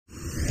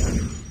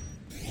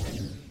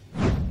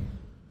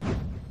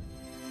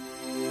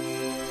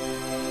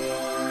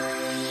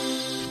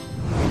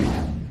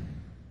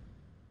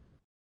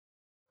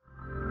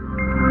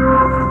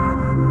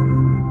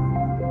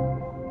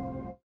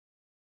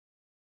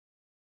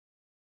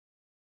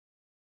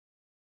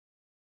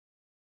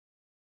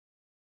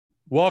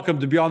Welcome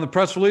to Beyond the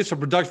Press Release, a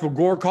production of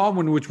Agoracom,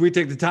 in which we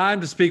take the time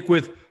to speak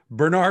with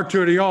Bernard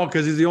Tourillon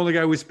because he's the only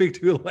guy we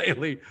speak to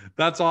lately.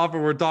 That's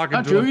often we're talking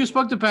Not to true. him. You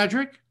spoke to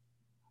Patrick.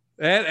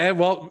 And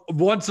well,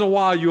 once in a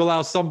while you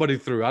allow somebody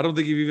through. I don't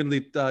think you've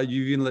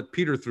even let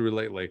Peter through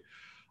lately.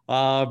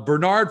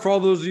 Bernard, for all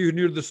those of you who are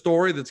new to the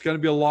story, that's going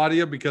to be a lot of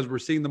you because we're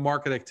seeing the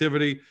market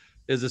activity,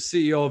 is the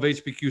CEO of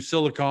HPQ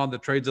Silicon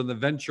that trades on the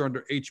venture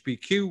under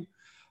HPQ.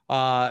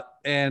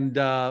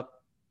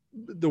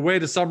 The way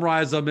to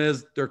summarize them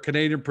is they're a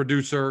Canadian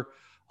producer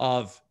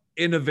of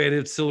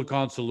innovative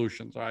silicon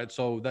solutions. All right.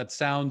 So that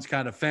sounds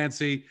kind of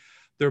fancy.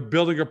 They're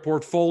building a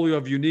portfolio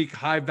of unique,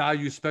 high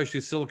value,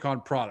 specialty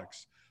silicon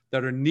products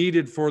that are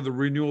needed for the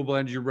renewable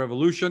energy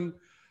revolution.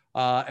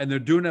 And they're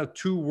doing it with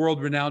two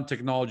world-renowned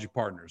technology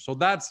partners. So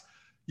that's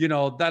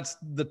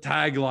the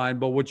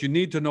tagline. But what you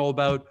need to know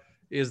about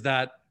is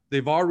that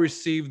they've already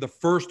received the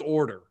first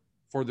order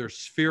for their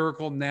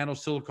spherical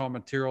nanosilicon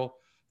material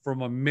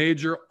from a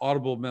major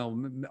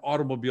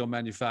automobile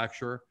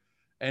manufacturer.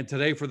 And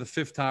today, for the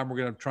fifth time, we're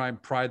going to try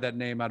and pry that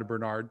name out of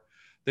Bernard.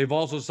 They've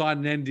also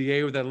signed an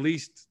NDA with at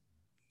least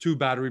two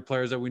battery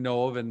players that we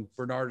know of, and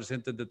Bernard has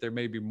hinted that there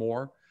may be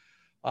more.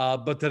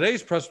 But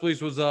today's press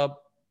release was a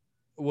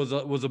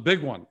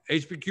big one.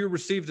 HPQ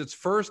received its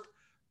first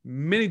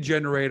mini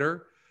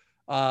generator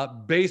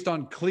based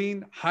on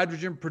clean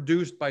hydrogen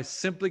produced by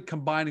simply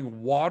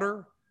combining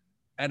water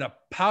and a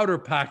powder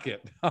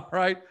packet. All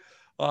right.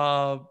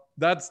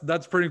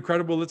 That's pretty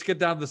incredible. Let's get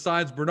down to the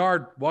science.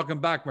 Bernard, welcome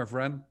back, my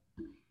friend.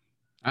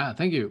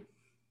 Thank you.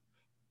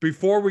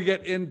 Before we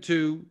get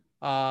into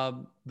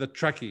the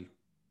Trekkie,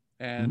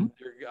 and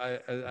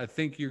I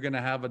think you're going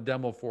to have a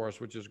demo for us,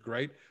 which is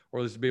great, or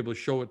at least be able to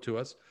show it to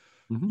us.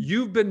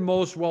 You've been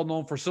most well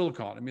known for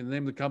silicon. I mean, the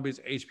name of the company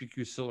is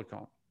HPQ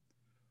Silicon.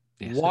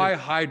 Yes, why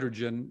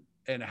hydrogen,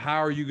 and how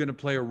are you going to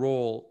play a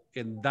role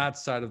in that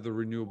side of the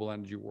renewable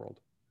energy world?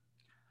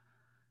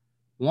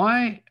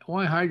 Why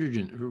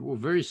hydrogen? Well,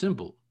 very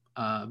simple.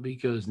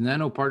 Because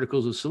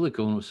nanoparticles of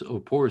silicon or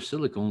porous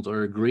silicones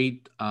are a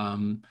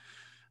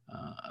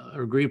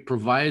great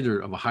provider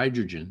of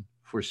hydrogen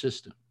for a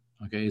system.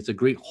 Okay, it's a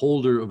great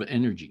holder of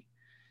energy,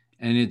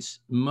 and it's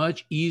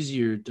much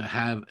easier to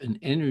have an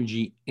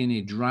energy in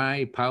a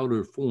dry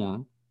powder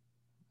form,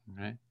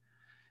 right,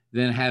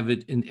 than have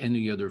it in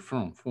any other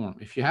form.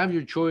 If you have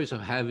your choice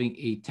of having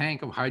a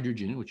tank of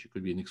hydrogen, which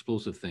could be an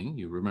explosive thing,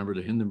 you remember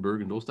the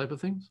Hindenburg and those type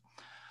of things,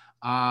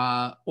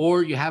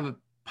 or you have a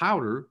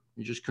powder,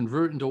 you just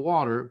convert into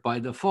water. By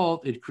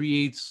default, it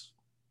creates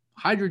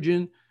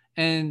hydrogen,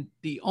 and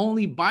the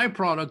only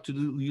byproduct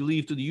you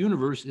leave to the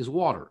universe is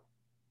water.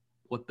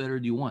 What better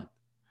do you want?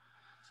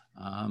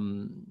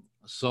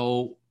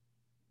 So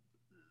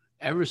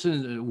ever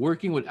since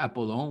working with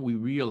Apollon, we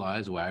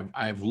realized,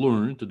 I've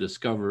learned to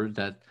discover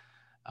that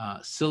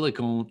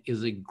silicone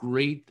is a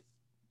great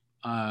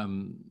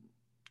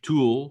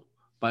tool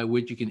by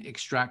which you can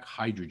extract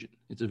hydrogen.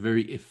 It's a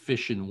very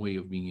efficient way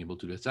of being able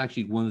to do it. It's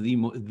actually one of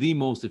the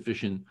most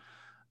efficient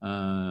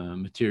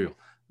material.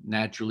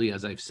 Naturally,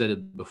 as I've said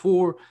it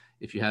before,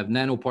 if you have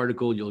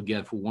nanoparticle, you'll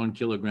get for 1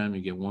 kilogram,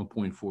 you get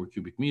 1.4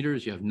 cubic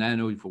meters. You have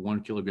nano, for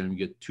 1 kilogram, you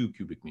get 2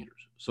 cubic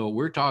meters. So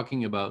we're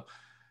talking about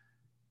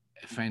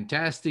a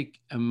fantastic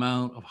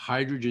amount of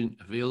hydrogen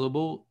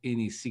available in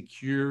a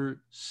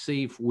secure,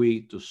 safe way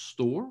to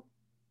store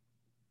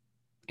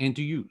and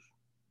to use.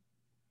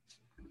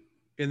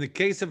 In the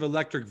case of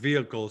electric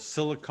vehicles,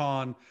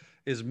 silicon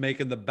is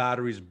making the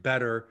batteries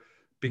better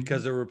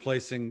because they're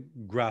replacing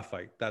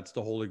graphite. That's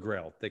the holy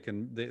grail. They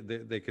can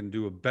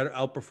do a better,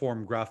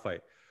 outperform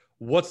graphite.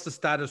 What's the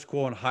status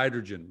quo on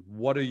hydrogen?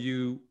 What are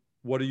you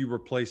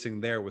replacing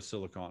there with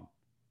silicon?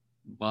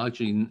 Well,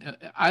 actually,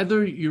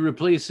 either you're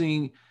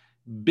replacing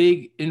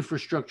big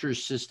infrastructure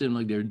system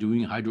like they're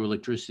doing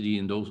hydroelectricity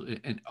and those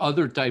and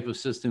other type of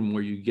system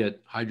where you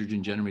get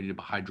hydrogen generated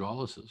by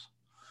hydrolysis.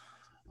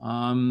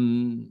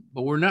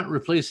 But we're not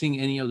replacing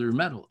any other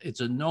metal. It's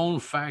a known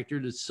factor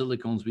that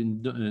silicone's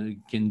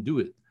can do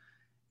it.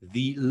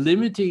 The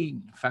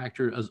limiting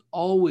factor has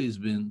always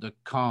been the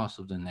cost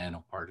of the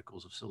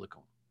nanoparticles of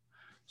silicone.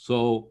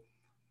 So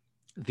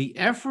the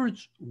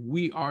efforts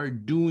we are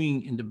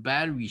doing in the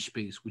battery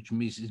space, which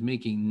is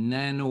making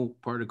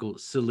nanoparticle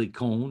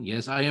silicone.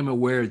 Yes, I am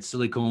aware it's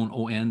silicone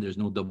ON. There's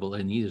no double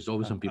NE. There's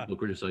always some people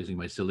criticizing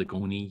my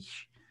silicone.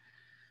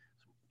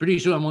 Pretty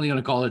sure I'm only going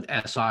to call it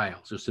SI.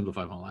 I'll just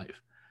simplify my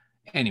life.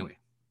 Anyway,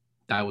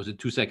 that was a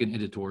 2-second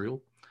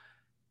editorial.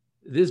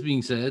 This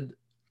being said,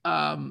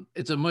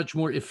 it's a much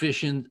more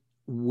efficient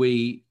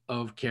way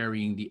of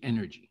carrying the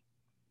energy.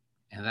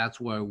 And that's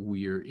why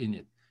we're in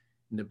it.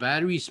 In the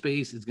battery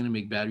space, it's going to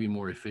make battery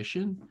more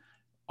efficient.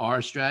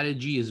 Our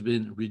strategy has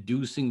been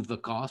reducing the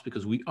cost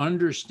because we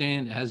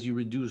understand as you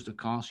reduce the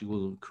cost, you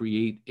will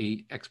create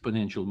a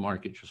exponential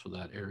market just for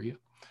that area.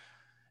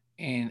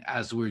 And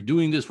as we're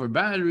doing this for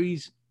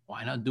batteries,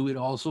 why not do it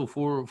also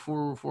for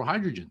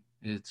hydrogen?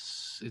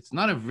 It's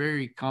not a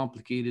very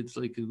complicated.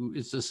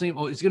 It's the same.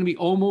 It's going to be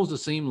almost the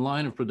same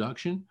line of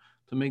production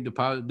to make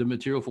the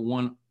material for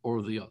one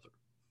or the other.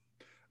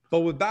 But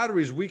with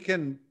batteries, we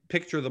can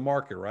picture the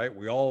market, right?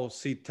 We all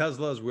see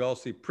Teslas, we all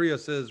see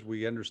Priuses,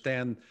 we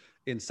understand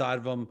inside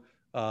of them,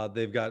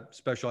 they've got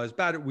specialized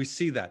battery. We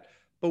see that,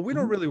 but we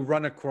don't really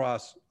run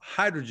across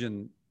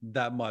hydrogen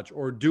that much,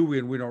 or do we?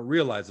 And we don't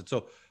realize it.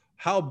 So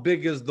how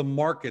big is the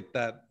market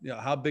that,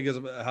 how big is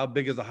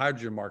the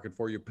hydrogen market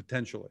for you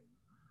potentially?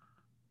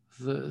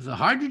 The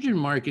hydrogen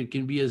market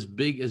can be as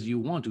big as you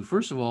want to.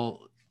 First of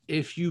all,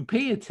 if you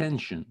pay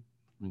attention,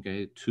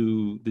 okay,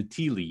 to the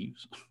tea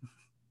leaves,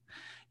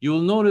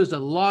 you'll notice that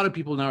a lot of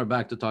people now are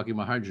back to talking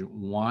about hydrogen.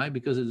 Why?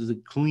 Because it is a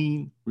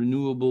clean,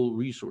 renewable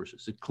resource.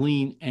 It's a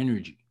clean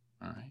energy,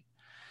 all right?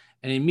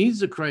 And it meets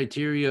the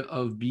criteria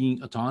of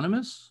being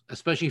autonomous,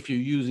 especially if you're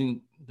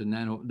using our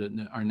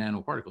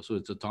nanoparticles. So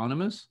it's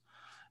autonomous,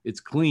 it's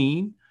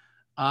clean,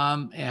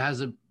 it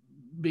has a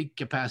big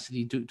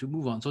capacity to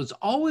move on. So it's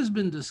always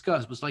been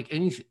discussed, but it's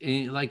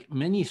like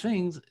many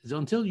things,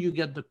 until you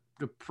get the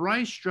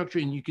price structure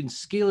and you can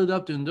scale it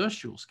up to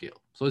industrial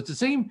scale. So it's the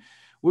same.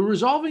 We're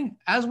resolving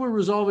with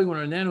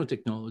our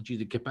nanotechnology,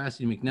 the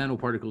capacity to make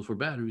nanoparticles for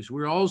batteries.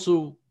 We're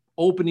also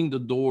opening the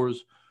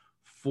doors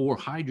for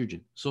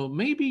hydrogen. So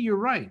maybe you're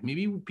right.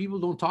 Maybe people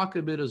don't talk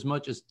a bit as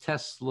much as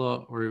Tesla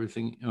or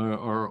everything,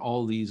 or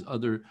all these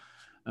other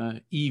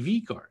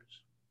EV cars.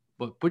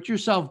 But put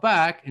yourself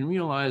back and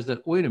realize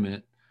that, wait a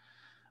minute,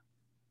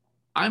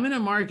 I'm in a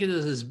market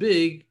that is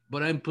big,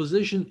 but I'm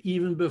positioned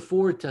even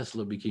before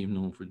Tesla became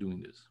known for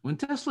doing this. When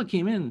Tesla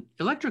came in,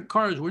 electric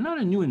cars were not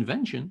a new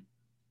invention.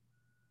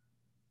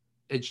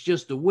 It's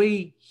just the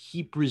way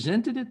he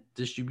presented it,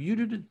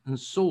 distributed it, and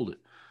sold it.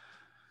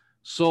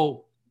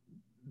 So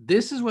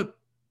this is what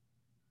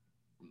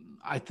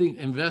I think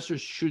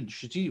investors should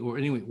see, or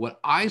anyway, what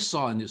I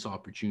saw in this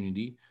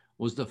opportunity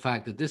was the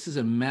fact that this is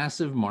a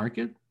massive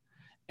market,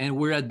 and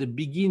we're at the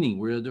beginning.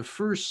 We're at the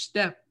first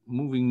step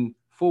moving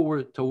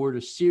forward toward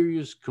a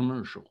serious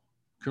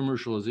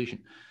commercialization.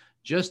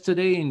 Just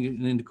today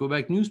in the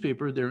Quebec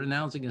newspaper, they're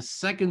announcing a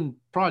second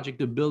project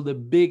to build a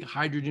big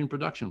hydrogen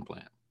production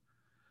plant.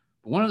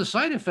 But one of the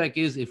side effects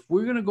is, if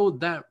we're going to go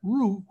that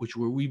route,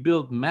 where we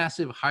build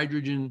massive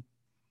hydrogen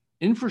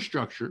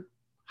infrastructure,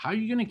 how are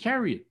you going to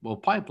carry it? Well,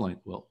 pipeline.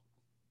 Well,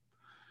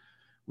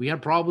 we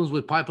have problems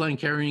with pipeline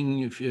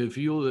carrying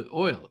fuel,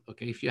 oil.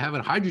 Okay, if you have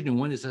a hydrogen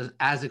one, it's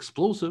as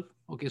explosive.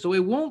 Okay, so it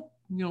won't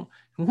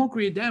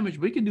create damage,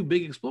 but it can do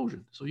big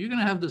explosions. So you're going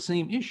to have the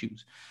same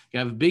issues. You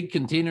have big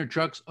container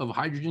trucks of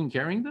hydrogen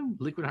carrying them,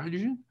 liquid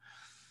hydrogen.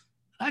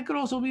 That could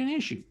also be an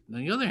issue. On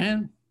the other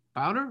hand,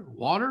 powder,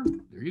 water,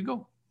 there you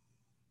go.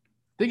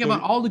 Think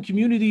about all the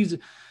communities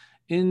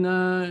in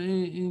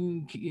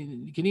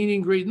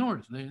Canadian Great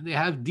North. They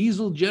have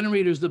diesel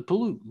generators that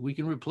pollute. We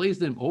can replace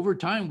them. Over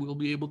time, we'll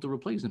be able to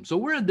replace them. So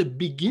we're at the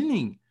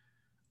beginning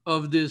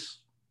of this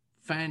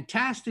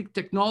fantastic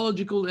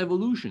technological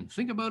evolution.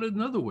 Think about it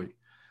another way.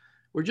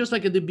 We're just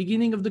like at the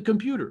beginning of the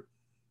computer,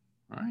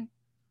 all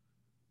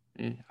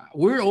right?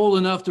 We're old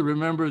enough to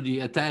remember the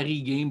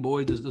Atari Game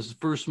Boy, this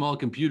first small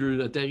computer,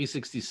 Atari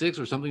 66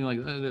 or something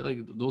like that, like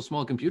those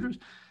small computers.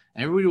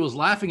 And everybody was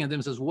laughing at them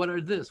and says, what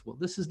are this? Well,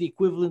 this is the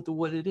equivalent to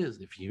what it is.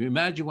 If you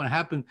imagine what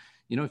happened,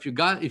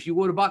 if you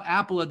would have bought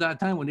Apple at that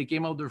time when they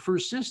came out with their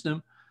first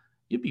system,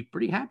 you'd be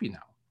pretty happy now.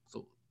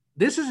 So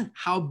this is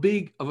how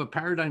big of a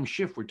paradigm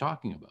shift we're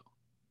talking about.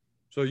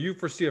 So you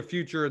foresee a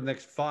future in the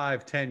next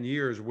 5-10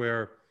 years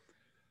where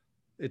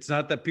it's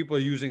not that people are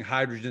using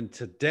hydrogen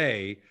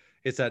today,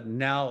 it's that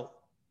now,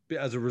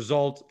 as a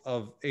result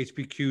of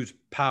HPQ's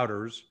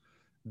powders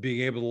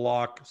being able to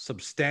lock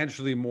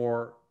substantially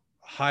more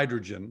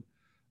hydrogen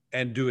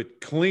and do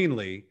it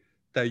cleanly,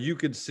 that you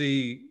could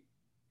see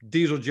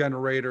diesel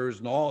generators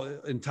and all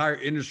entire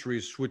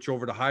industries switch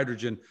over to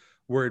hydrogen,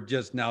 where it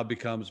just now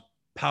becomes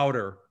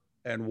powder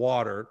and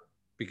water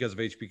because of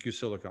HPQ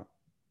silicon.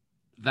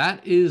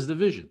 That is the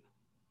vision.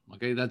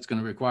 Okay, that's going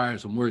to require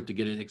some work to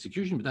get it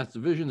execution, but that's the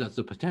vision, that's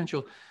the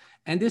potential.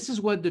 And this is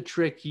what the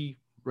Trekkie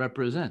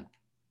represent.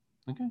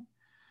 Okay,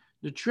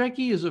 the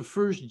Trekkie is a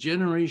first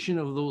generation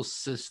of those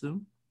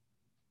systems.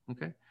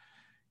 Okay,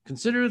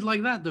 consider it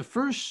like that. The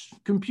first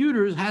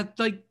computers had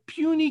like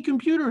puny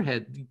computer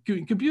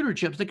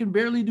chips that can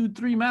barely do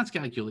 3 math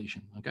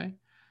calculation. Okay,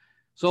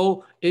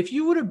 so if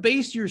you would have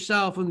based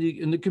yourself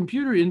in the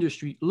computer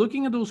industry,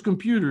 looking at those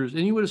computers,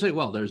 and you would have said,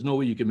 well, there's no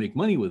way you can make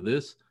money with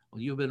this.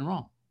 Well, you've been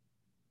wrong.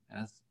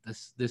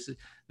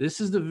 This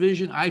is the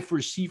vision I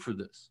foresee for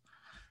this.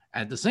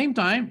 At the same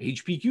time,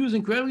 HPQ is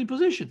incredibly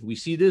positioned. We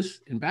see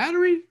this in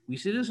battery. We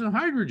see this in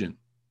hydrogen.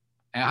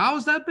 And how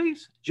is that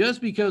based?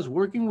 Just because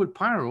working with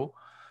Pyro,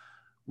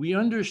 we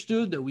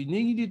understood that we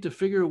needed to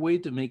figure a way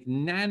to make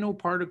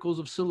nanoparticles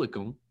of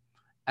silicon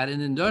at an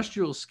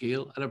industrial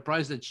scale at a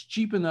price that's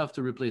cheap enough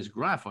to replace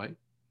graphite.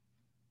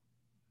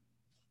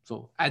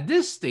 So at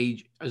this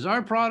stage, is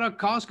our product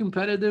cost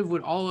competitive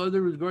with all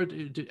other regard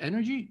to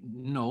energy?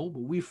 No, but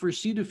we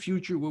foresee the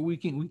future where we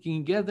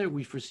can get there.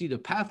 We foresee the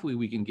pathway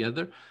we can get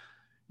there.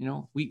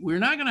 We're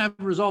not going to have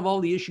to resolve all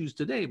the issues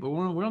today, but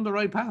we're on the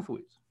right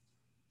pathways.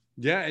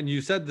 Yeah, and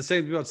you said the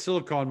same thing about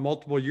silicon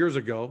multiple years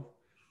ago.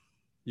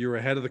 You were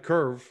ahead of the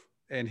curve,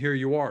 and here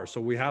you are.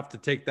 So we have to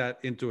take that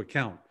into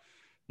account.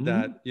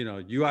 that, you know,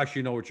 you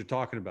actually know what you're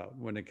talking about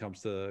when it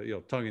comes to, you know,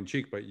 tongue in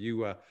cheek, but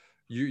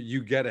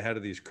you get ahead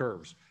of these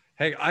curves.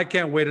 Hey, I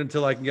can't wait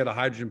until I can get a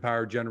hydrogen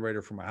powered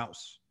generator for my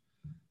house.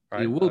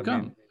 Right? It will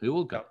come. It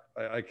will come.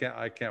 I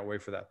can't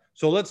wait for that.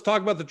 So let's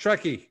talk about the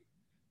Trekkie.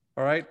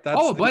 All right.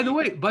 That's by the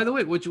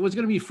way, what's going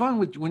to be fun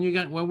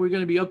when we're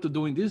going to be up to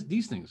doing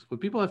these things. What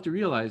people have to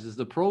realize is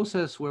the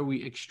process where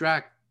we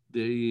extract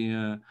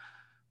the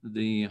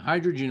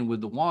hydrogen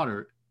with the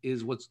water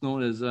is what's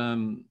known as I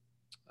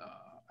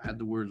had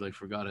the word, I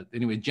forgot it.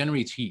 Anyway, it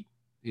generates heat.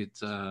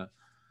 It's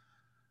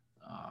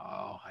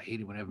I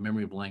hate it when I have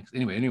memory blanks.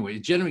 Anyway,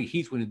 it generates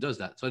heat when it does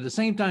that. So at the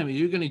same time, if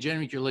you're going to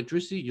generate your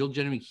electricity, you'll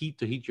generate heat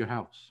to heat your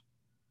house,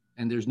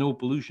 and there's no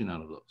pollution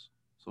out of those.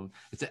 So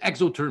it's an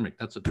exothermic.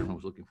 That's the term I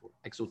was looking for.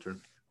 Exothermic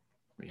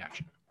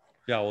reaction.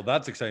 Yeah, well,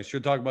 that's exciting. So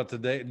you're talking about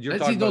today.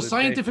 Those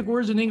scientific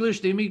words in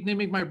English. They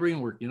make my brain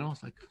work. You know,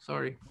 it's like,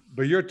 sorry.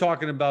 But you're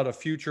talking about a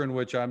future in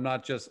which I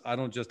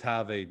don't just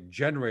have a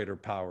generator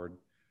powered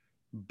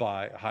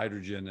by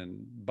hydrogen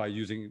and by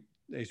using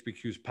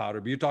HPQ's powder,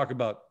 but you talk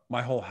about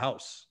my whole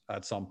house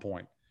at some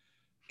point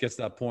gets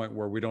to that point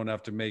where we don't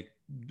have to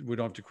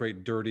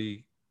create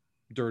dirty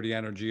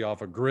energy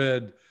off a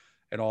grid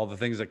and all the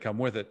things that come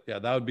with it. Yeah,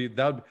 that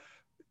would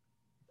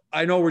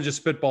I know we're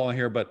just spitballing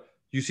here, but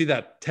you see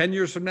that 10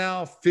 years from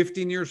now,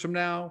 15 years from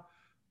now,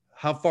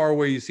 how far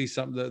away you see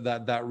something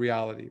that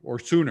reality, or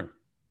sooner?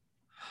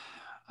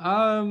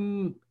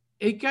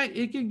 It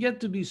can get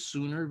to be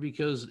sooner,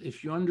 because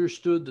if you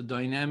understood the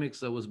dynamics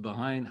that was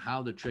behind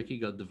how the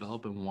Trekkie got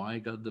developed and why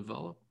it got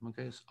developed,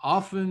 okay, so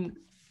often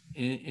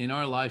in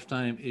our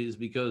lifetime is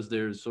because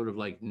there's sort of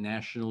like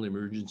national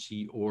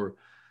emergency or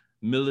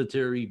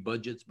military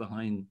budgets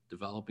behind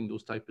developing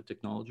those type of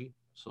technology.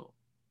 So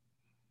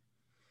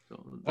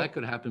that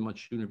could happen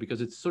much sooner,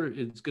 because it's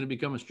going to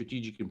become a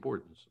strategic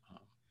importance.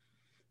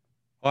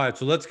 All right,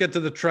 so let's get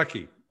to the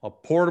Trekkie, a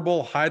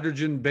portable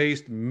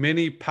hydrogen-based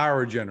mini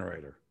power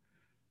generator.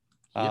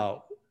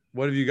 Yep.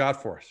 What have you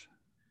got for us?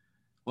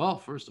 Well,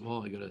 first of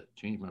all, I got to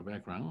change my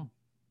background.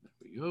 There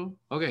we go.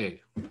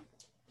 Okay. Let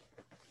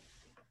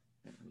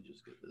me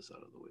just get this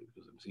out of the way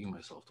because I'm seeing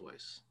myself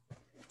twice.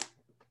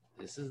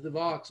 This is the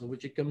box in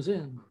which it comes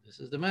in. This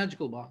is the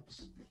magical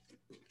box.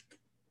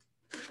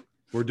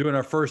 We're doing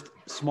our first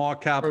small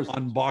cap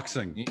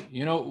unboxing.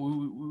 You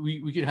know,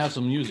 we could have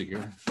some music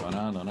here.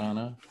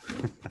 Ba-na-na-na-na.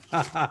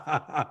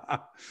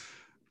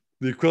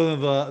 The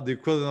equivalent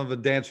of a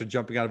dancer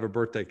jumping out of a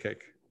birthday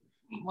cake.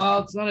 Well,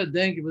 it's not a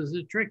dank, it was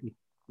a Trekkie.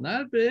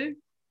 Not big,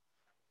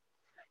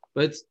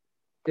 but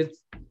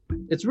it's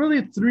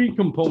really 3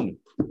 component.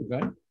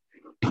 Okay.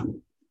 Out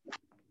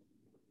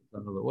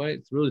of the way,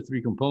 it's really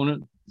 3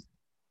 component.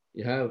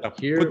 You have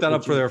here. Put that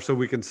up for there so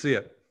we can see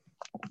it.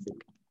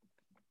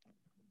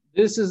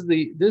 This is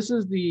the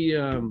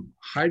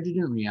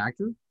hydrogen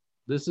reactor.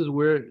 This is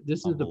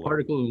the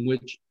particle in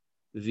which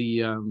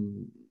the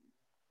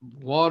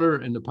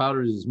water and the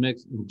powder is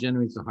mixed and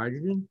generates the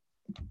hydrogen.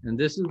 And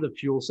this is the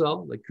fuel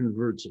cell that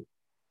converts it.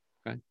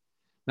 Okay.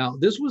 Now,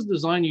 this was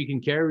designed you can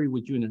carry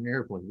with you in an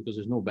airplane because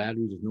there's no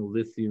batteries, there's no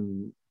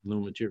lithium, no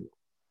material.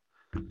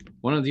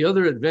 One of the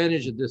other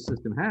advantages that this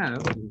system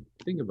has,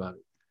 think about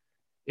it.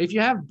 If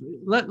you have,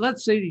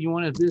 let's say that you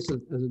want to have this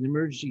as an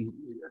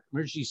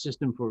emergency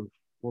system for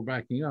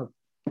backing up.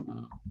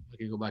 I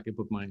can go back and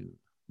put my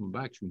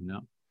back screen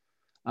now.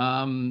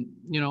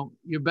 You know,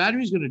 your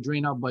battery is going to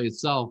drain out by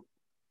itself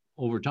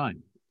over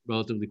time,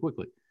 relatively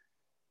quickly.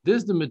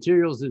 The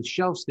materials is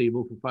shelf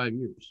stable for 5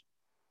 years.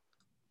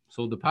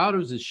 So the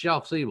powders is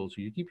shelf stable.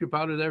 So you keep your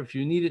powder there. If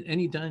you need it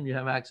anytime, you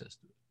have access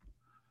to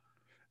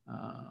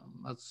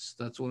it.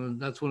 That's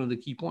one of the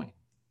key points.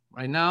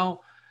 Right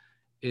now,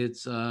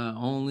 it's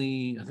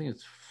only, I think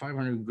it's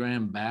 500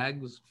 gram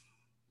bags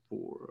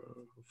for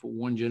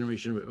one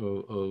generation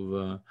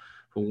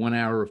for 1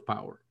 hour of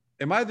power.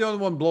 Am I the only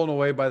one blown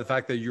away by the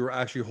fact that you're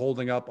actually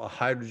holding up a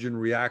hydrogen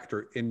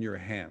reactor in your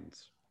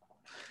hands?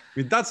 I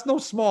mean, that's no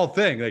small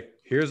thing. Like,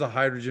 here's a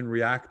hydrogen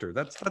reactor.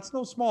 That's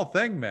no small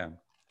thing, man.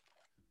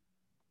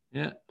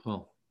 Yeah.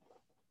 Well.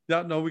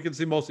 Yeah. No, we can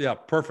see most. Yeah.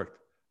 Perfect.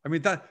 I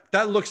mean,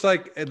 that looks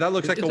like it's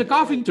a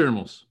coffee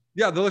thermos.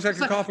 Yeah, that looks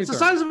like a coffee. It's the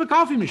size of a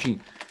coffee machine.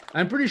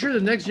 I'm pretty sure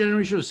the next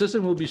generation of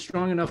system will be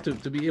strong enough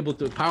to be able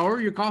to power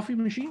your coffee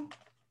machine,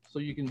 so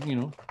you can, you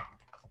know.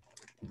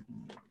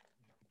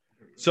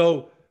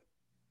 So,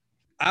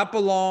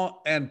 Apollon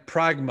and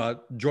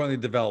Pragma jointly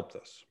developed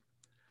this.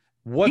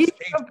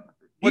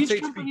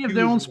 Each company have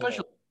their own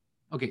specialty.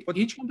 Okay,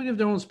 each company have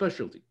their own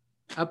specialty.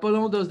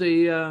 Apollon does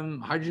the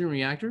hydrogen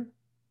reactor.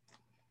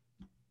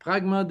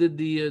 Pragma did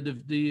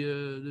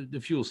the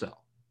fuel cell.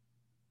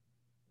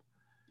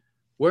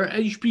 Where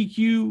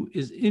HPQ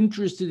is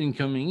interested in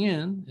coming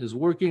in is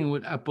working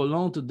with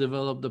Apollon to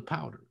develop the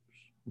powders.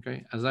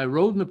 Okay, as I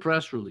wrote in the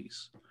press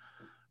release,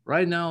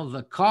 right now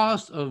the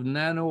cost of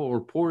nano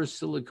or porous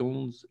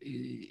silicones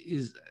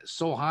is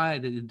so high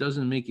that it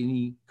doesn't make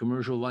any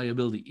commercial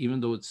viability,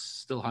 even though it's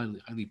still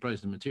highly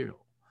priced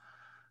material.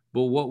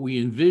 But what we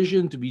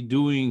envision to be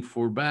doing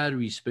for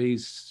battery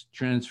space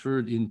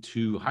transferred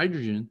into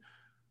hydrogen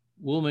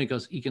will make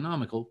us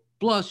economical.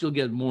 Plus, you'll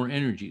get more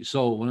energy.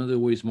 So one of the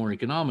ways more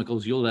economical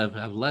is you'll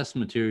have less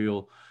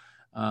material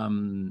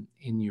in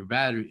your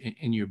battery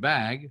in your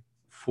bag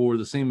for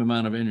the same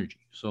amount of energy.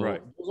 So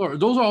Right.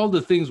 those are all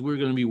the things we're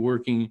going to be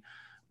working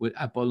with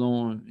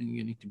Apollon and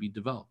getting to be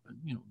developed.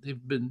 You know,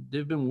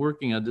 they've been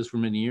working at this for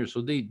many years,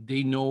 so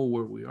they know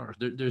where we are.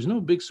 There's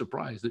no big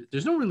surprise.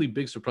 There's no really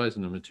big surprise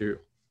in the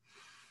material.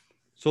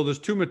 So there's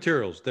two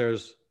materials.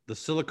 There's the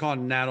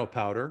silicon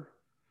nanopowder,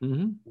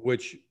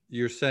 which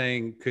you're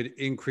saying could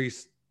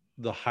increase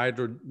the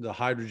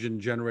hydrogen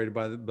generated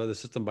by the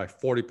system by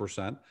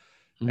 40%.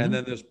 And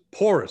then there's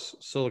porous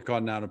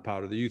silicon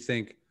nanopowder that you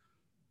think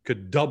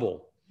could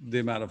double the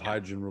amount of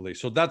hydrogen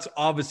released. So that's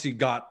obviously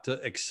got to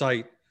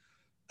excite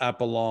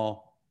Apollon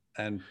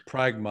and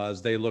Pragma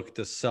as they look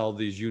to sell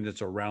these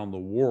units around the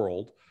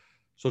world.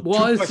 So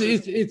well,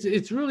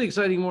 it's really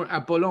exciting. More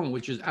Apollon,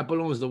 which is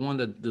Apollon is the one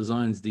that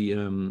designs the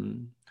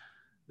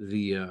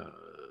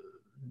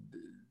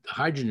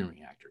hydrogen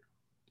reactor.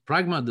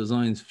 Pragma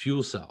designs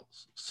fuel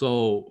cells.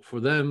 So for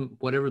them,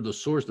 whatever the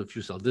source of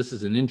fuel cell, this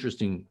is an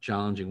interesting,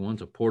 challenging one.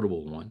 It's a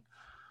portable one.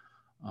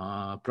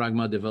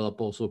 Pragma developed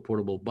also a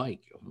portable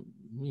bike,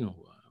 you know,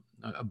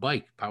 a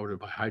bike powered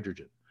by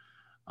hydrogen.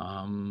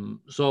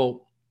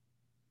 So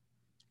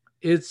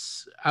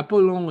it's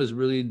Apollon is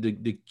really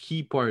the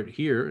key part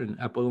here, and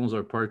Apollon is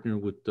our partner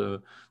with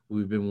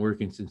we've been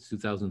working since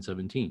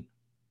 2017.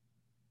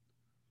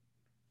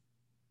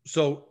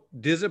 So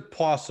is it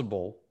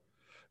possible?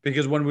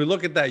 Because when we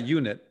look at that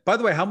unit, by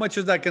the way, how much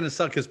is that going to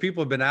sell? Because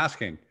people have been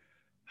asking,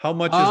 how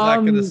much is that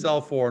going to sell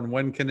for, and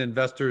when can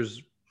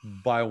investors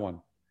buy one?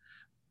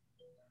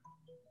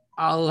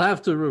 I'll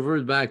have to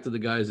revert back to the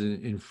guys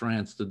in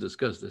France to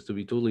discuss this. To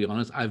be totally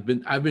honest, I've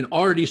been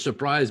already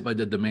surprised by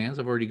the demands.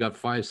 I've already got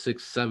 5,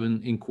 6,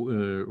 7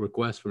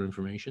 requests for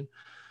information.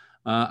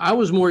 I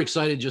was more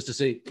excited just to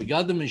say we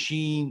got the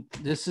machine.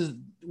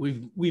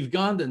 We've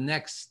gone the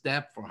next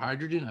step for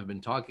hydrogen. I've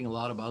been talking a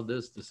lot about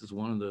this. This is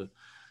one of the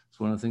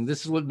things.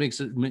 This is what makes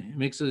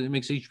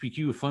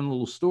HPQ a fun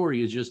little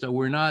story. Is just that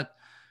we're not,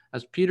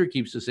 as Peter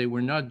keeps to say,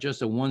 we're not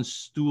just a one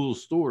stool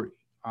story.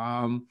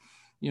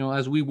 You know,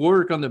 as we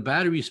work on the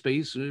battery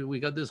space, we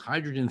got this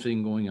hydrogen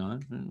thing going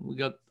on, and we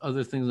got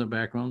other things in the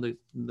background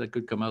that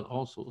could come out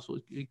also. So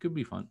it could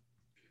be fun.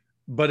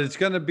 But it's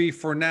going to be,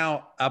 for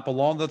now,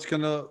 Apollon that's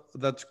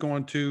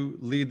going to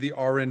lead the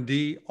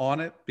R&D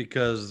on it,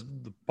 because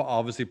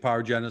obviously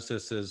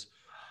PyroGenesis is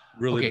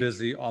really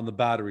busy on the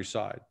battery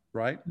side,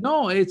 right?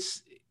 No,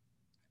 it's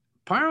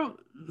Pyro.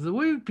 The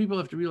way people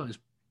have to realize,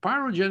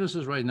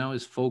 PyroGenesis right now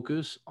is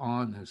focused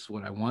on, is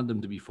what I want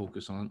them to be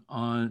focused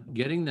on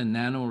getting the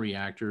nano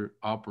reactor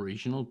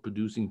operational,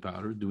 producing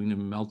powder, doing it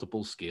in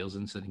multiple scales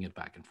and sending it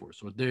back and forth.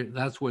 So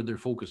that's where they're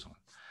focused on.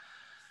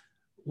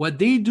 What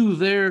they do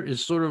there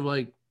is sort of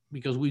like,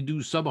 because we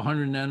do sub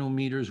 100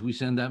 nanometers, we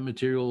send that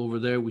material over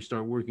there. We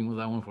start working with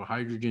that one for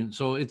hydrogen.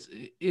 So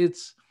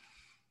there's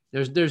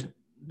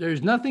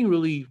nothing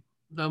really,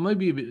 there's going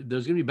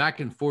to be back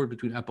and forth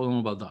between Apollon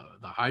about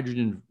the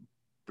hydrogen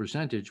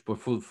percentage, but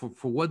for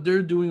what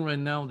they're doing right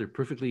now, they're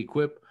perfectly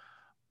equipped.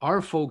 Our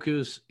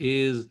focus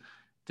is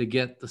to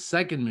get the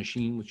second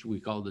machine, which we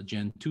call the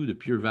Gen 2, the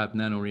PureVap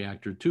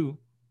Nanoreactor 2,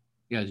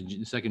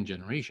 the second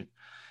generation.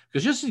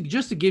 Because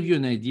just to give you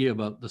an idea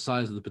about the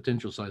size of the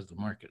potential size of the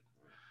market,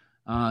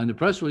 in the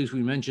press release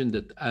we mentioned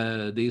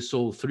that they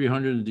sold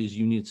 300 of these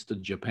units to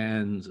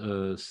Japan's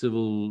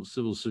civil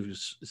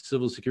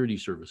security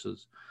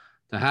services,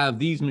 to have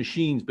these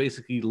machines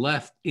basically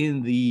left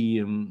in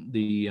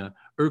the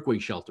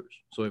earthquake shelters.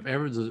 So if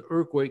ever there's an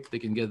earthquake, they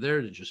can get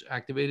there to just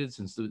activate it.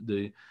 Since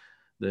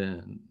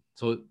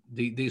so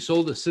they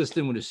sold a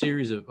system with a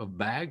series of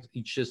bags,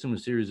 each system with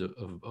a series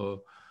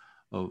of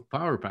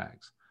power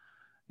packs.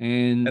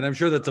 And I'm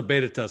sure that's a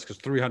beta test, because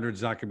 300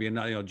 is not going to be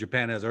enough. You know,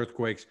 Japan has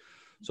earthquakes,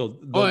 so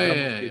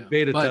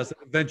beta test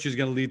eventually is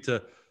going to lead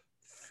to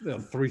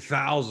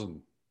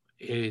 3,000.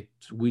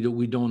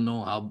 We don't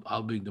know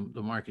how big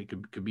the market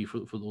could be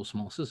for those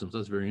small systems.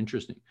 That's very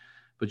interesting.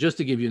 But just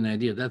to give you an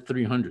idea, that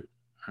 300,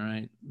 all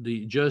right,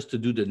 just to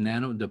do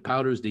the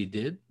powders they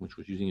did, which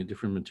was using a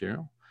different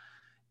material.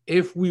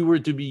 If we were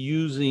to be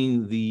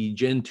using the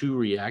Gen 2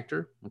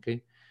 reactor,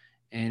 okay,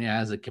 and it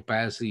has a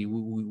capacity,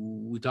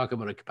 we talk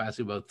about a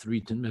capacity about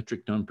 3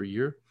 metric ton per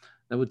year.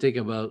 That would take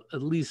about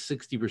at least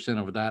 60%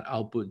 of that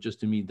output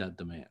just to meet that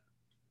demand.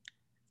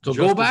 So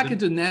go back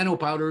into nano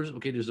powders.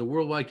 Okay, there's a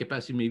worldwide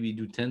capacity, maybe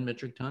do 10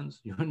 metric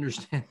tons. You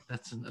understand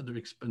that's another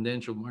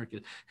exponential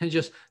market. And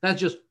that's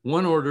just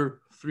one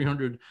order,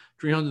 300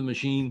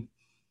 machine.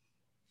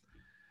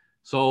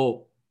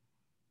 So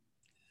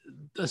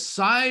the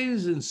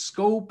size and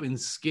scope and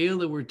scale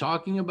that we're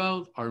talking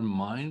about are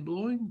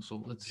mind-blowing.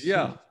 So let's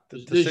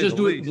just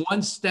do it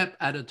one step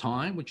at a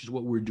time, which is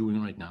what we're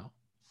doing right now.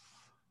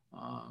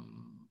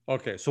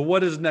 Okay, so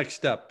what is next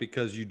step?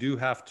 Because you do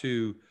have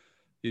to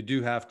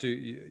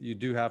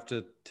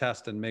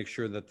test and make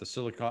sure that the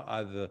silicon,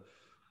 the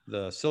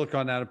the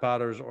silicon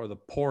nanopowders or the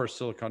porous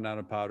silicon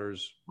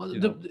nanopowders? Well,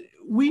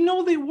 we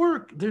know they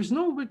work. There's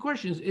no big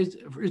questions.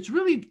 It's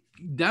really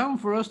down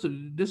for us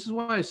to. This is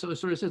why I sort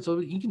of said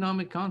so.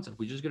 Economic concept.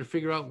 We just got to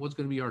figure out what's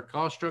going to be our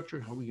cost structure,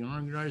 how we can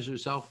organize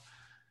ourselves.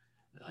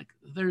 Like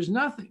there's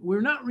nothing.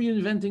 We're not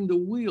reinventing the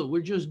wheel.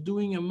 We're just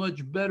doing a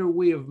much better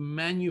way of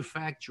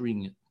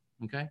manufacturing it.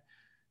 Okay.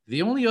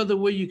 The only other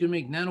way you can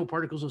make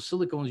nanoparticles of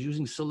silicon is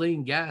using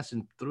saline gas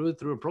and throw it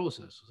through a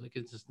process.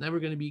 It's never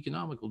going to be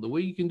economical. The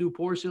way you can do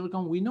porous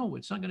silicon, we know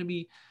it's not going to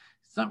be.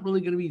 It's not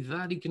really going to be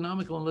that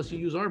economical unless you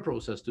use our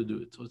process to do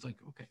it. So it's like,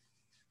 okay.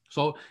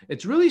 So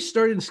it's really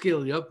starting to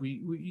scale it up.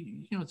 We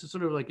you know, it's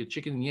sort of like a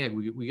chicken and the egg.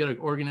 We got to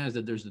organize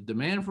that there's a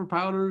demand for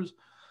powders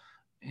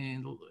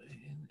and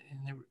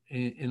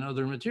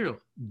other material.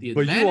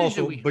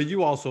 But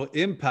you also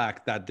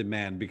impact that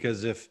demand,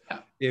 because if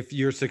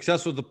you're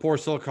successful with the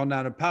porous silicon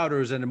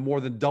nanopowders and it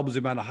more than doubles the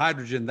amount of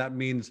hydrogen, that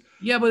means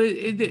but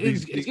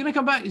it's going to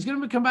come back. It's going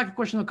to come back a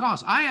question of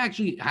cost. I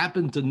actually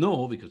happen to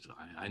know, because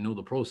I know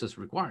the process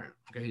required.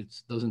 Okay,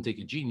 it doesn't take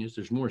a genius.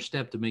 There's more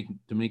step to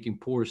making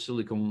porous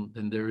silicon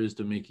than there is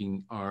to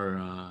making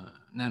our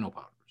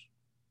nanopowders.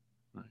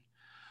 Right.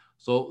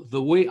 So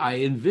the way I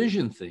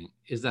envision things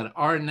is that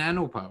our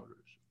nanopowders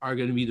are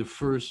going to be the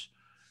first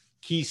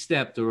key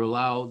step to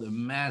allow the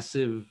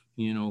massive,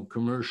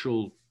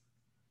 commercial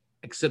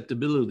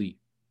acceptability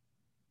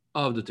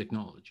of the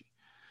technology.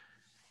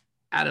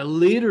 At a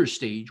later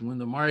stage, when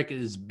the market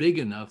is big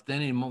enough,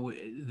 then it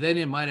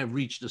might have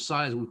reached the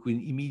size where we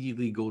can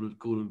immediately go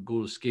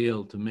to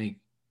scale to make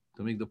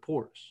the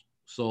porous.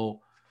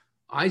 So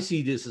I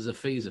see this as a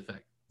phase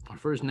effect. Our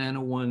first nano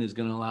one is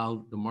going to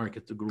allow the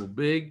market to grow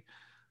big.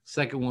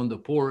 Second one, the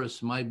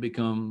porous, might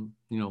become,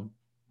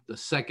 the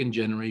second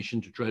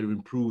generation to try to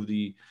improve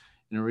the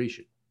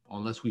iteration,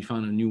 unless we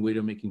found a new way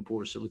to making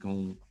porous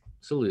silicon.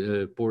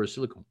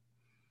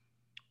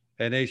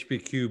 And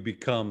HPQ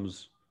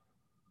becomes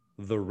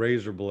the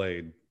razor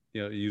blade,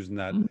 using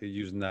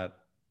that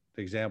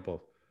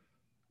example.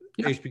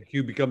 Yeah.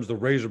 HPQ becomes the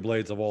razor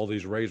blades of all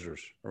these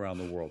razors around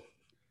the world.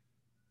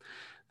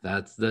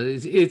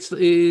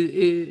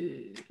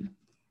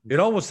 It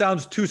almost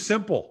sounds too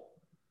simple.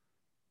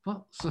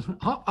 Well,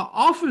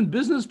 often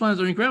business plans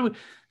are incredible.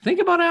 Think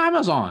about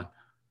Amazon.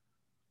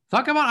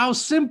 Talk about how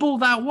simple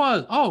that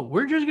was. Oh,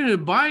 we're just going to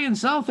buy and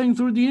sell things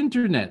through the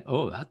internet.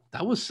 Oh,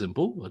 that was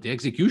simple. Well, the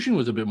execution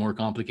was a bit more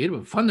complicated,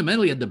 but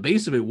fundamentally at the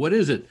base of it, what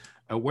is it?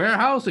 A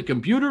warehouse, a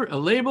computer, a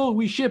label,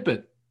 we ship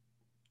it.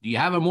 Do you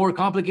have a more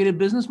complicated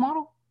business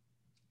model?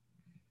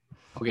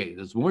 Okay,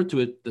 there's more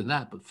to it than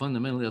that, but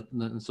fundamentally,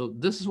 so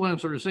this is what I'm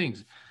sort of saying.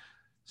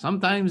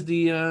 Sometimes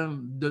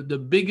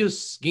the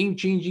biggest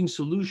game-changing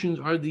solutions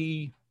are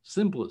the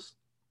simplest,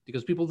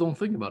 because people don't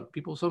think about it.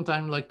 People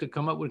sometimes like to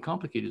come up with a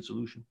complicated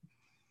solution.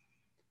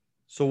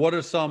 So what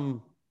are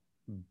some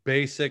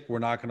basic, we're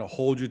not going to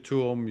hold you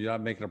to them, you're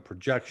not making a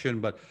projection,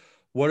 but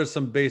what are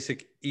some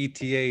basic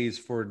ETAs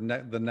for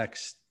the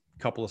next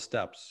couple of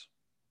steps?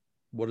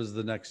 What does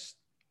the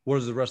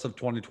rest of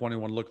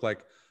 2021 look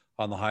like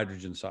on the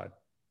hydrogen side?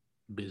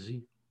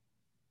 Busy.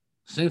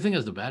 Same thing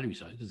as the battery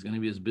side. It's going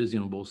to be as busy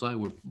on both sides.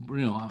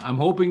 I'm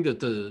hoping that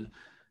to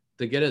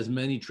get as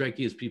many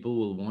Trekkie as people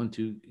will want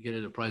to get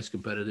at a price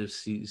competitive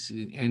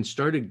and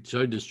start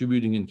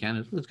distributing in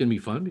Canada. It's going to be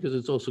fun, because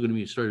it's also going to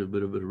be a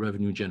bit of a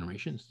revenue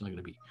generation. It's not going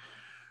to be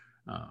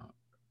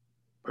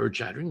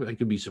earth-shattering, but I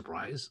could be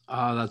surprised.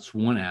 That's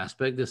one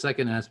aspect. The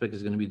second aspect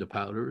is going to be the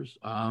powders.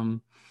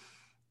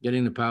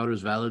 Getting the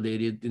powders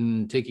validated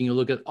and taking a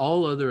look at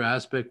all other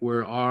aspects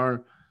where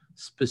our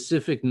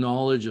specific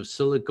knowledge of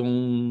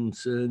silicone,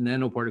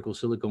 nanoparticle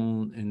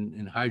silicone,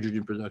 and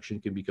hydrogen production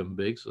can become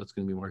big. So that's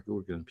going to be a market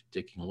we're going to be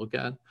taking a look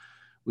at.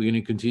 We're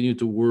going to continue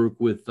to work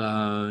with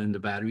in the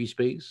battery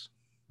space,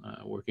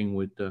 working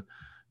with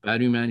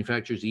battery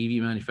manufacturers,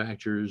 EV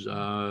manufacturers,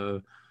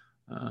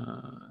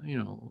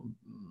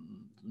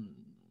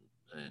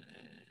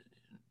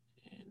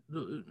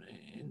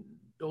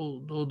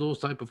 those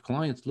type of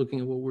clients,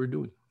 looking at what we're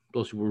doing.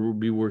 Plus, we'll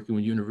be working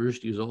with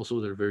universities also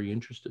that are very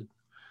interested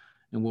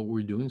in what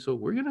we're doing. So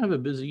we're going to have a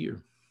busy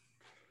year.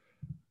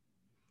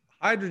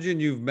 Hydrogen,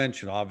 you've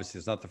mentioned, obviously,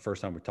 it's not the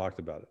first time we talked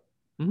about it.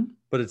 Mm-hmm.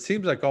 But it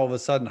seems like all of a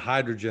sudden the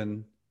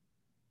hydrogen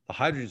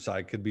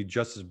side could be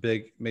just as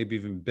big, maybe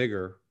even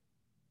bigger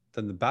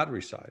than the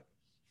battery side.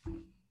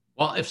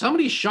 Well, if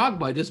somebody's shocked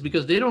by this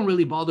because they don't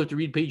really bother to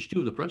read page 2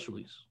 of the press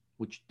release,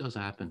 which does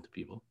happen to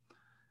people.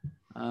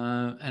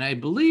 And I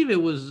believe it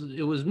was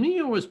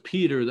me or was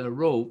Peter that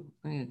wrote,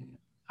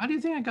 how do you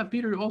think I got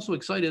Peter also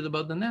excited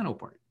about the nano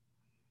part?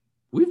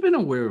 We've been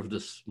aware of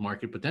this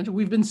market potential.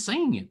 We've been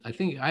saying it. I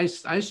think I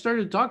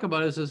started to talk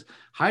about it as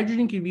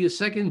hydrogen could be a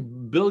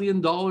 $2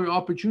 billion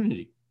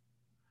opportunity.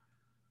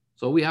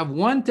 So we have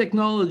one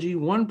technology,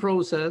 one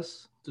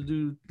process to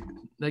do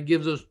that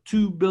gives us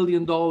 $2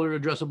 billion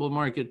addressable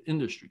market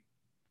industry.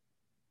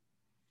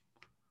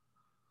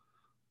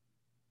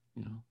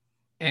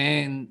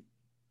 And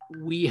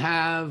we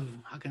have,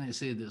 how can I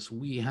say this?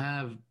 We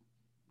have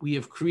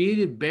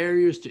created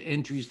barriers to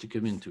entries to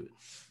come into it.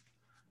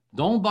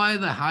 Don't buy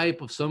the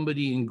hype of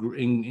somebody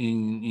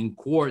in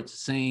quartz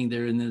saying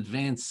they're in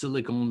advanced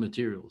silicone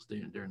materials.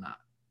 They're not.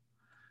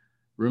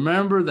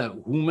 Remember that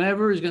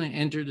whomever is going to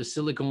enter the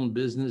silicone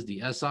business,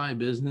 the SI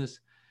business,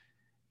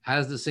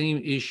 has the same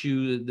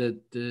issue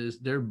that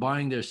they're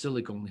buying their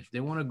silicone. If they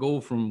want to go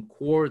from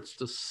quartz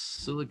to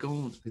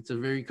silicone, it's a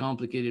very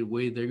complicated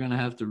way. They're going to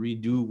have to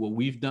redo what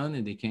we've done,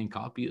 and they can't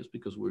copy us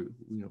because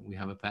we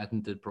have a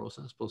patented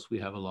process. Plus, we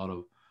have a lot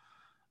of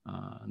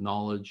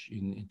knowledge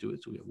into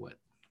it. So we have what?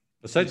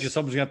 Essentially,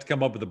 someone's going to have to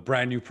come up with a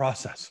brand new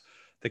process.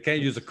 They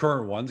can't use the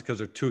current ones because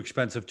they're too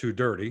expensive, too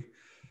dirty.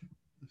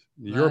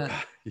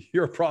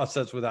 Your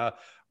process with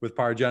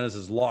PyroGenesis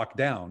is locked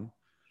down.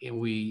 So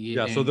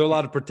there are a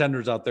lot of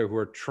pretenders out there who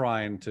are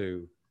trying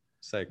to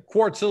say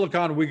quartz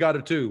silicon, we got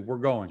it too. We're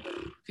going.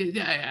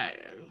 Yeah,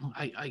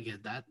 I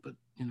get that, but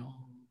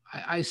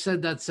I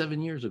said that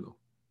 7 years ago.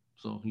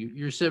 So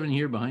you're 7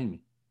 years behind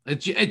me.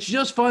 It's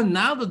just fun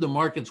now that the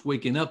market's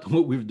waking up.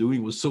 What we're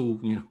doing was so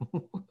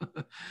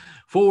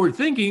forward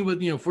thinking,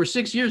 but for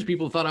 6 years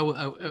people thought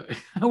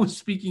I was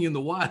speaking in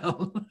the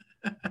wild.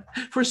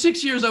 For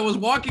 6 years I was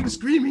walking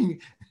screaming,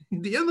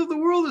 the end of the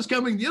world is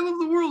coming. The end of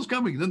the world is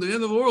coming. Then the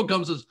end of the world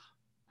comes as,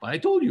 but I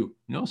told you.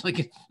 It's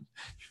like,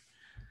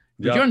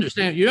 but you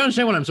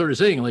understand what I'm sort of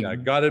saying. Like, I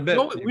gotta admit,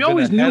 we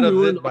always knew ahead of we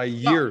were it by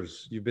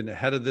years. You've been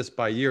ahead of this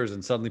by years,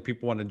 and suddenly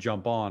people want to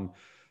jump on.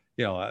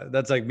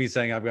 That's like me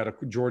saying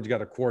George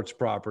got a quartz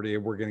property,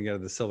 and we're going to get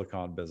into the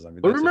silicon business. I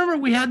mean, but remember,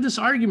 we had this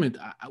argument.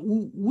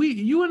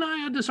 You and I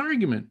had this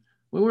argument.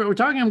 We're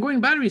talking. I'm going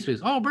battery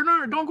space. Oh,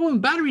 Bernard, don't go in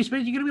battery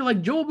space. You're going to be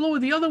like Joe Blow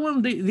with the other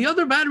one, the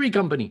other battery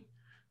company.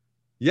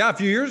 Yeah, a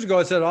few years ago,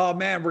 I said, "Oh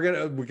man,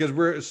 because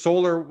we're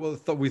solar.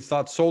 We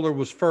thought solar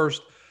was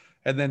first,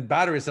 and then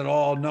battery said,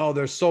 oh no,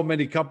 there's so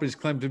many companies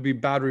claim to be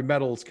battery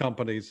metals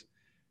companies."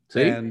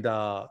 See? And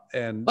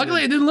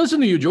luckily, I didn't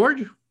listen to you,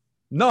 George.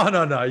 No,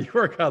 you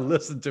weren't gonna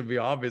listen to me,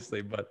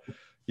 obviously, but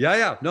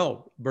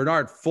no,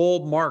 Bernard,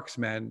 full marks,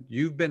 man.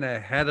 You've been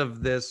ahead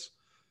of this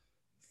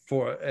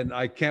and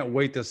I can't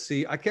wait to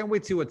see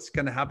what's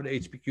gonna happen to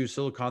HPQ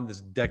Silicon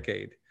this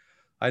decade.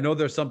 I know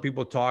there's some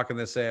people talking,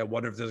 they say, I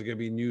wonder if there's going to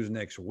be news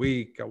next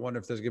week.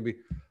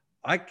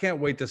 I can't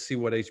wait to see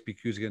what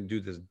HPQ is going to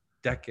do this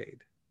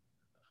decade.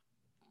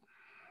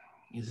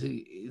 You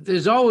see,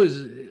 there's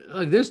always,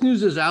 like, this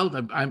news is out.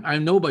 I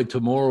know by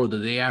tomorrow, the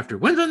day after,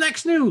 when's the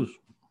next news?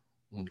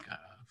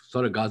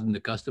 Sort of got in the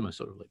custom. I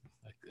sort of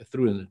I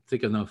threw in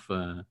thick enough,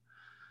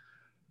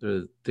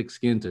 thick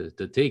skin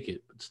to take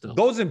it, but still.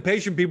 Those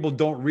impatient people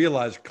don't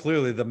realize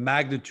clearly the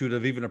magnitude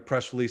of even a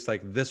press release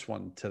like this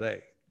one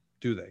today,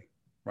 do they?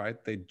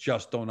 Right? They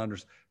just don't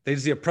understand. They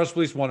see a press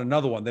release, want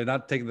another one. They're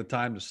not taking the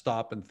time to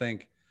stop and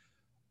think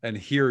and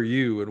hear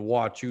you and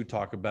watch you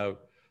talk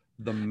about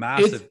the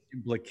massive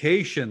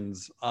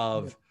implications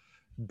of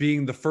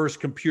being the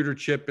first computer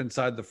chip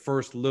inside the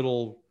first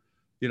little,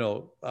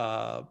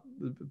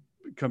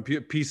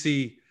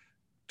 PC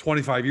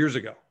 25 years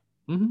ago,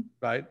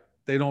 right?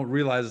 They don't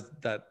realize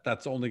that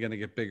that's only going to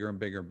get bigger and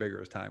bigger and bigger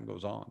as time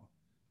goes on.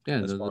 Yeah,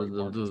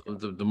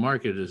 the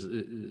market is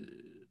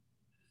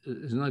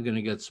not going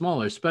to get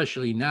smaller,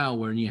 especially now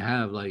when you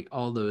have like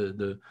all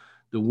the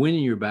wind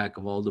in your back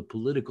of all the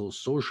political,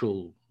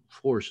 social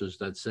forces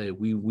that say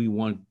we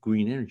want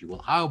green energy.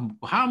 Well,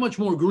 how much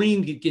more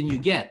green can you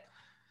get?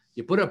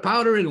 You put a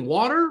powder in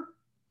water,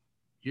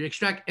 you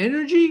extract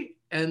energy,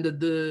 and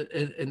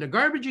the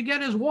garbage you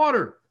get is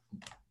water.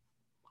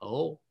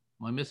 Oh,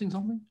 am I missing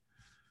something?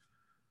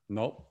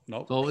 No,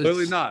 so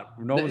clearly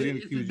not. No one's going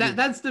to accuse you.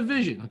 That's the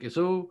vision. Okay,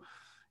 so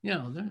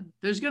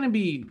there's going to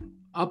be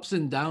ups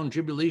and down,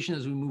 tribulation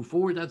as we move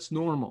forward. That's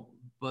normal.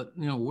 But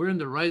we're in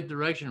the right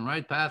direction,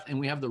 right path, and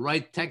we have the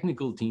right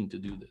technical team to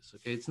do this.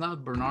 Okay, it's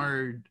not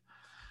Bernard.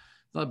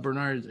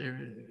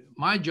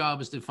 My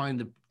job is to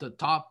find the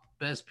top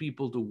best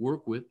people to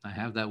work with. I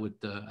have that with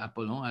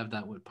Apollon. I have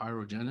that with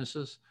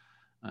PyroGenesis.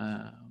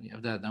 We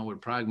have that now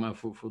with Pragma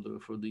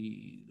for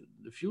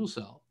the fuel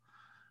cell,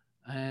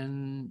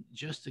 and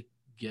just to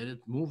get it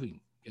moving,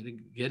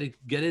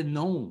 get it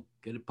known,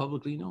 get it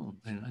publicly known.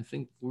 And I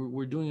think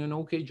we're doing an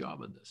okay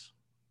job at this.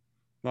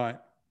 All right.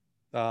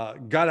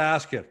 Got to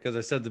ask you, because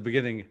I said at the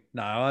beginning,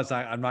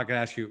 I'm not going to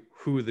ask you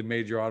who the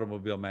major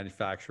automobile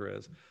manufacturer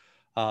is,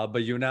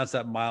 but you announced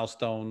that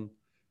milestone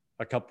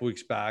a couple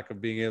weeks back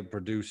of being able to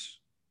produce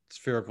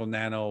spherical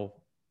nano,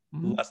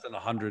 less than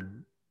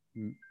 100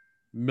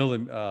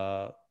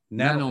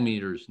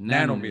 nanometers,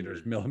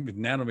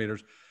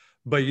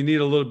 but you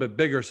need a little bit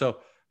bigger. So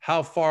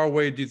how far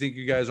away do you think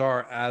you guys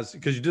are,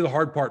 because you did the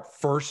hard part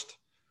first,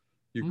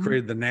 you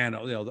created the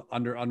nano,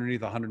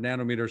 underneath 100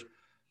 nanometers.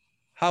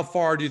 How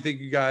far do you think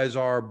you guys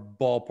are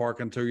ballpark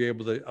until you're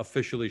able to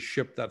officially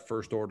ship that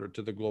first order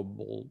to the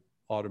global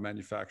auto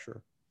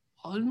manufacturer?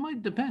 Well, it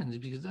might depend,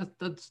 because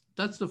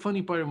that's the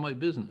funny part of my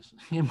business.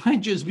 It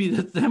might just be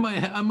that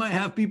I might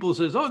have people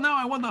says, oh, now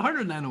I want the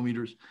 100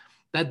 nanometers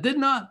that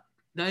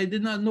I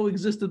did not know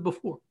existed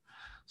before.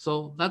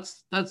 So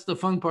that's the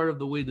fun part of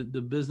the way that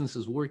the business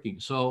is working.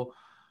 So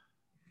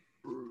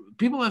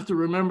people have to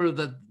remember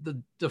that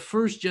the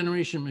first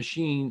generation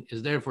machine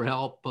is there for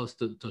help us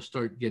to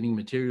start getting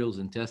materials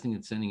and testing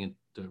and sending it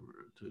to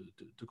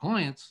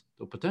clients,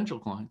 to potential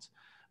clients.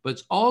 But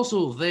it's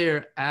also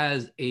there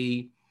as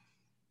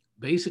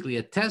basically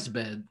a test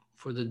bed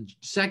for the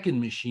second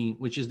machine,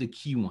 which is the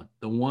key one,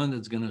 the one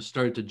that's going to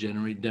start to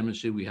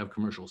demonstrate we have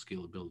commercial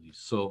scalability.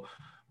 So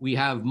we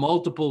have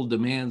multiple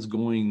demands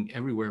going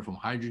everywhere, from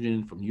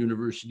hydrogen, from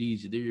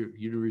universities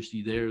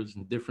there,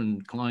 and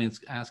different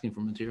clients asking for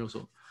materials.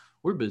 So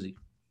we're busy.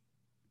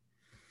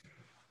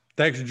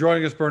 Thanks for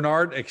joining us,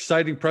 Bernard.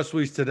 Exciting press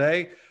release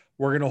today.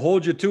 We're going to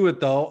hold you to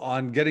it, though,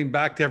 on getting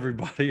back to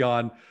everybody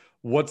on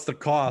what's the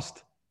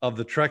cost of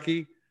the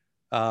Trekkie.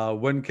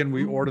 When can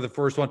we order the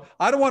first one?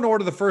 I don't want to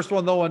order the first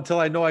one, though, until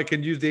I know I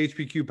can use the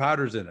HPQ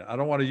powders in it. I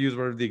don't want to use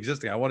whatever the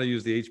existing. I want to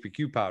use the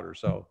HPQ powder.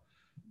 So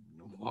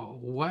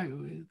why?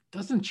 It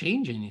doesn't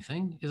change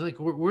anything. It's like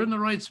we're in the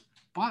right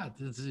spot.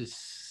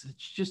 It's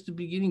just the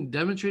beginning.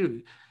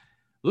 Demonstrated.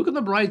 Look at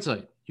the bright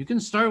side. You can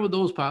start with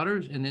those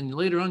powders, and then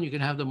later on you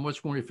can have the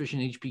much more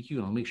efficient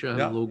HPQ. I'll make sure I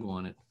have a logo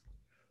on it.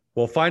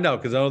 We'll find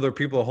out, because I know there are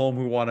people at home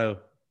who want to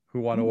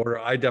order.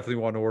 I definitely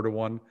want to order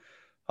one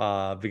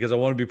because I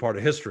want to be part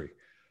of history.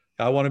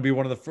 I want to be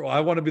one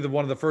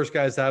of the first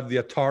guys to have the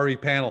Atari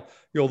panel.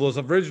 You know, those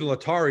original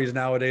Ataris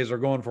nowadays are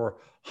going for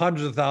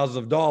hundreds of thousands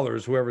of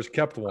dollars. Whoever's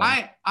kept one.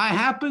 I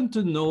happen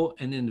to know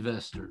an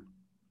investor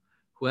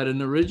who had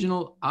an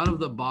original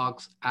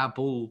out-of-the-box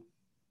Apple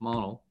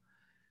model,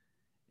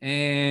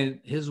 and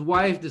his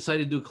wife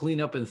decided to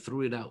clean up and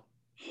threw it out.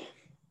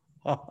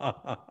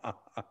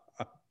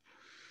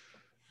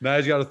 Now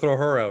he's got to throw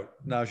her out.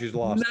 Now she's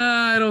lost.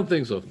 Nah, I don't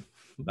think so.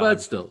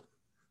 But still.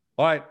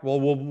 All right. Well,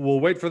 we'll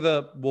wait for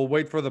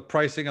the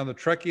pricing on the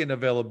Trekkie and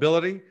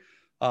availability.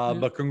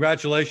 But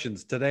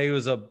congratulations. Today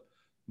was a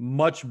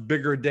much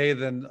bigger day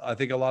than I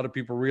think a lot of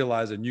people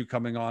realize, and you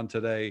coming on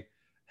today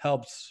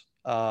helps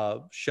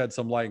shed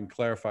some light and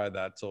clarify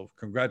that. So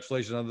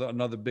congratulations on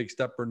another big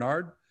step,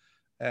 Bernard,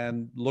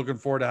 and looking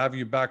forward to having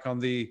you back on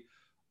the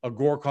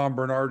Agoracom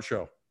Bernard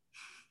show.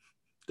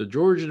 The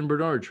George and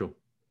Bernard show.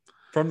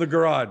 From the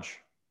garage.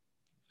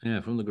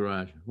 Yeah, from the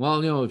garage.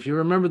 Well, you know, if you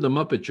remember the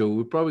Muppet Show,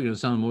 we're probably going to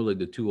sound more like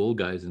the two old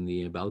guys in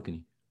the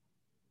balcony.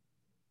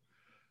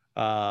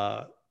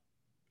 As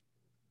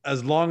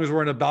long as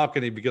we're in a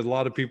balcony, because a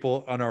lot of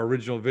people on our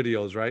original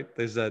videos, right?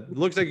 They said,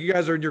 looks like you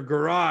guys are in your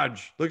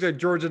garage. Looks like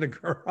George in a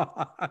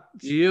garage.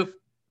 Yep.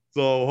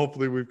 So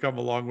hopefully we've come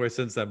a long way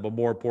since then. But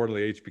more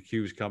importantly,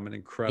 HPQ is coming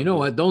incredible. You know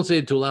what? Don't say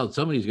it too loud.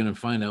 Somebody's going to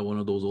find out one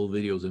of those old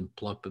videos and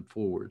plop it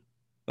forward.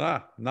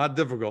 Not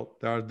difficult.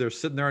 They're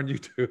sitting there on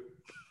YouTube.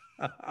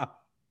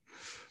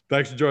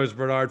 Thanks for joining us,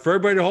 Bernard. For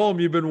everybody at home,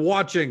 you've been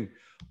watching,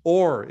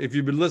 or if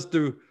you've been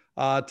listening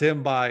to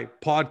him by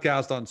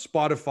podcast on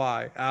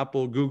Spotify,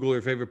 Apple, Google,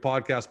 your favorite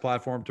podcast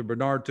platform, to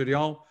Bernard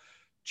Tourillon,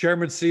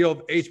 Chairman CEO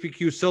of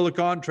HPQ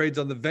Silicon, trades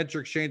on the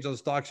venture exchange on the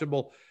stock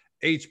symbol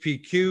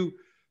HPQ.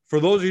 For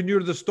those of you new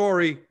to the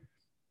story,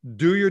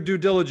 do your due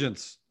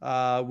diligence.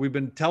 We've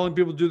been telling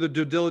people to do the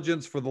due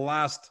diligence for the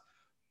last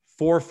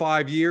 4 or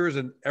 5 years,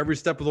 and every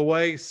step of the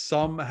way,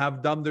 some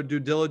have done their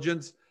due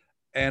diligence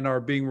and are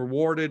being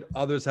rewarded.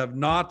 Others have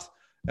not,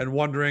 and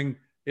wondering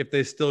if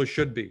they still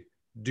should be.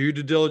 Do your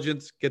due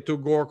diligence, get to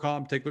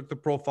Agoracom, take a look at the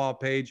profile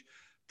page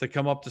to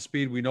come up to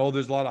speed. We know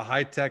there's a lot of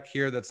high tech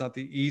here. That's not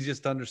the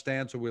easiest to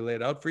understand, so we lay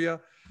it out for you.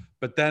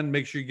 But then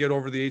make sure you get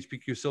over to the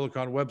HPQ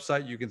Silicon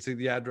website. You can see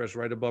the address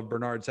right above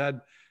Bernard's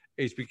head,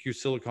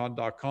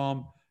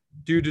 hpqsilicon.com.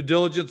 Do due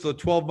diligence, so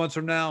 12 months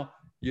from now,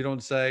 you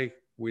don't say,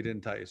 we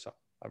didn't tell you so.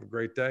 Have a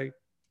great day.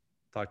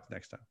 Talk to you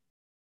next time.